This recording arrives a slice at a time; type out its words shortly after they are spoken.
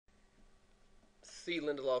C.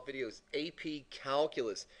 Lindelof videos, AP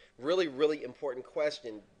Calculus. Really, really important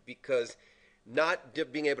question because not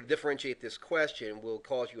being able to differentiate this question will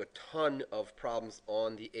cause you a ton of problems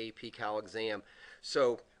on the AP Cal exam.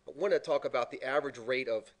 So I want to talk about the average rate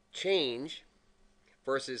of change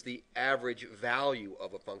versus the average value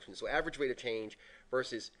of a function. So average rate of change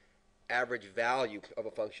versus average value of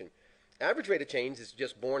a function. Average rate of change is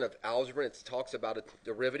just born of algebra, and it talks about a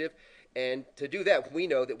derivative. And to do that, we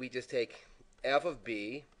know that we just take f of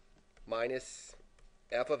b minus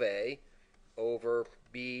f of a over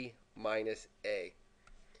b minus a.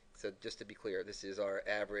 So just to be clear, this is our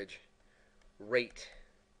average rate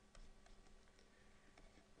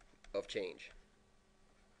of change.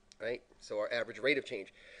 Right? So our average rate of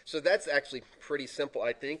change. So that's actually pretty simple,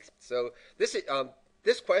 I think. So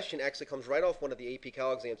this question actually comes right off one of the AP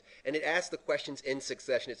Cal exams, and it asks the questions in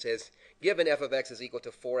succession. It says, given f of x is equal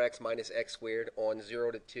to 4x minus x squared on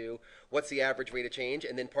 0 to 2, what's the average rate of change?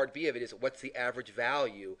 And then part B of it is, what's the average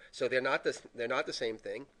value? So they're not the same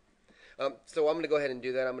thing. So I'm going to go ahead and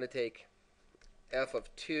do that. I'm going to take f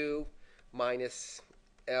of 2 minus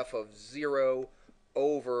f of 0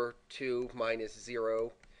 over 2 minus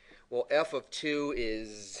 0. Well, f of 2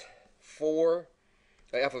 is 4.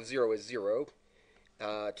 F of 0 is 0.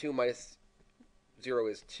 2 minus 0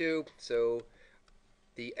 is 2, so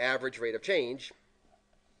the average rate of change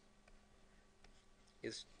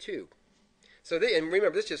is 2. So and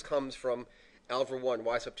remember, this just comes from algebra 1,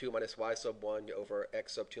 y sub 2 minus y sub 1 over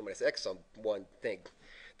x sub 2 minus x sub 1 thing.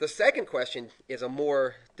 The second question is a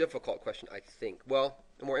more difficult question, I think. Well,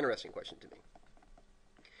 a more interesting question to me.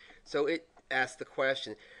 So it asks the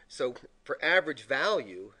question, so for average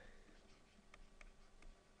value,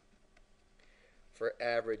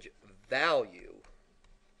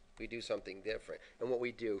 we do something different. And what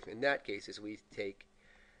we do in that case is we take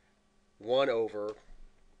 1 over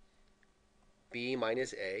b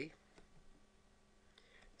minus a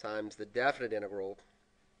times the definite integral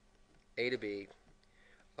a to b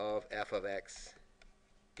of f of x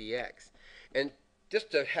dx. And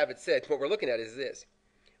just to have it said, what we're looking at is this.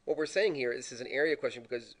 What we're saying here, this is an area question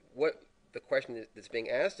because what the question that's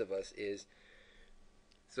being asked of us is,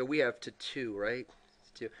 so we have to 2, right?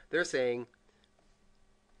 2. They're saying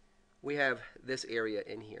we have this area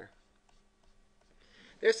in here.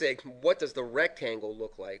 They're saying, what does the rectangle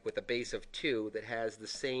look like with a base of 2 that has the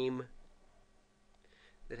same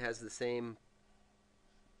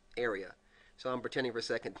area? So I'm pretending for a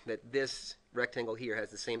second that this rectangle here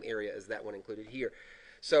has the same area as that one included here.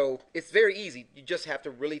 So it's very easy. You just have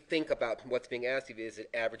to really think about what's being asked of you. Is it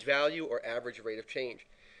average value or average rate of change?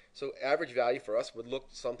 So average value for us would look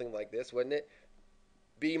something like this, wouldn't it?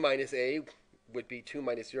 B minus a would be 2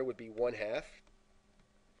 minus 0 would be 1/2.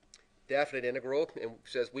 Definite integral, and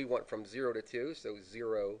says we want from 0 to 2, so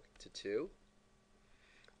 0 to 2,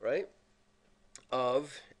 right?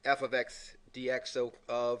 Of f of x dx, so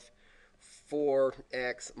of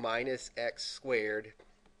 4x minus x squared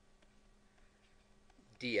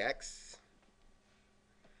dx.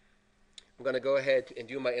 I'm going to go ahead and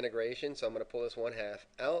do my integration, so I'm going to pull this 1/2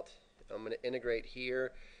 out. I'm going to integrate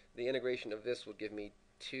here. The integration of this will give me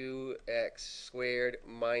 2x squared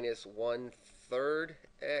minus 1/3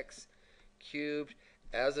 x cubed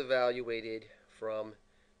as evaluated from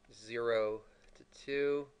 0 to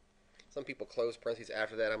 2. Some people close parentheses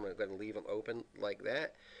after that. I'm going to go ahead and leave them open like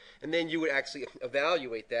that. And then you would actually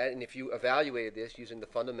evaluate that, and if you evaluated this using the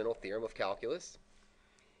fundamental theorem of calculus,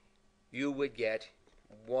 you would get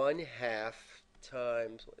 1/2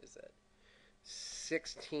 times, what is that?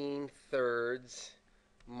 16/3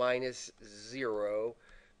 minus 0,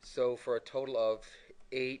 so for a total of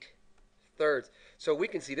 8/3. So we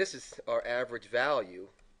can see this is our average value.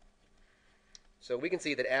 So we can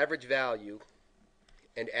see that average value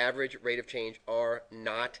and average rate of change are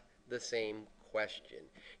not the same question.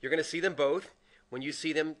 You're going to see them both. When you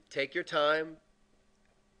see them, take your time.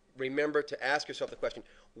 Remember to ask yourself the question,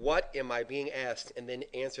 what am I being asked? And then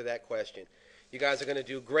answer that question. You guys are going to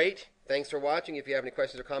do great. Thanks for watching. If you have any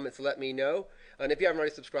questions or comments, let me know. And if you haven't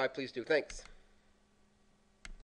already subscribed, please do. Thanks.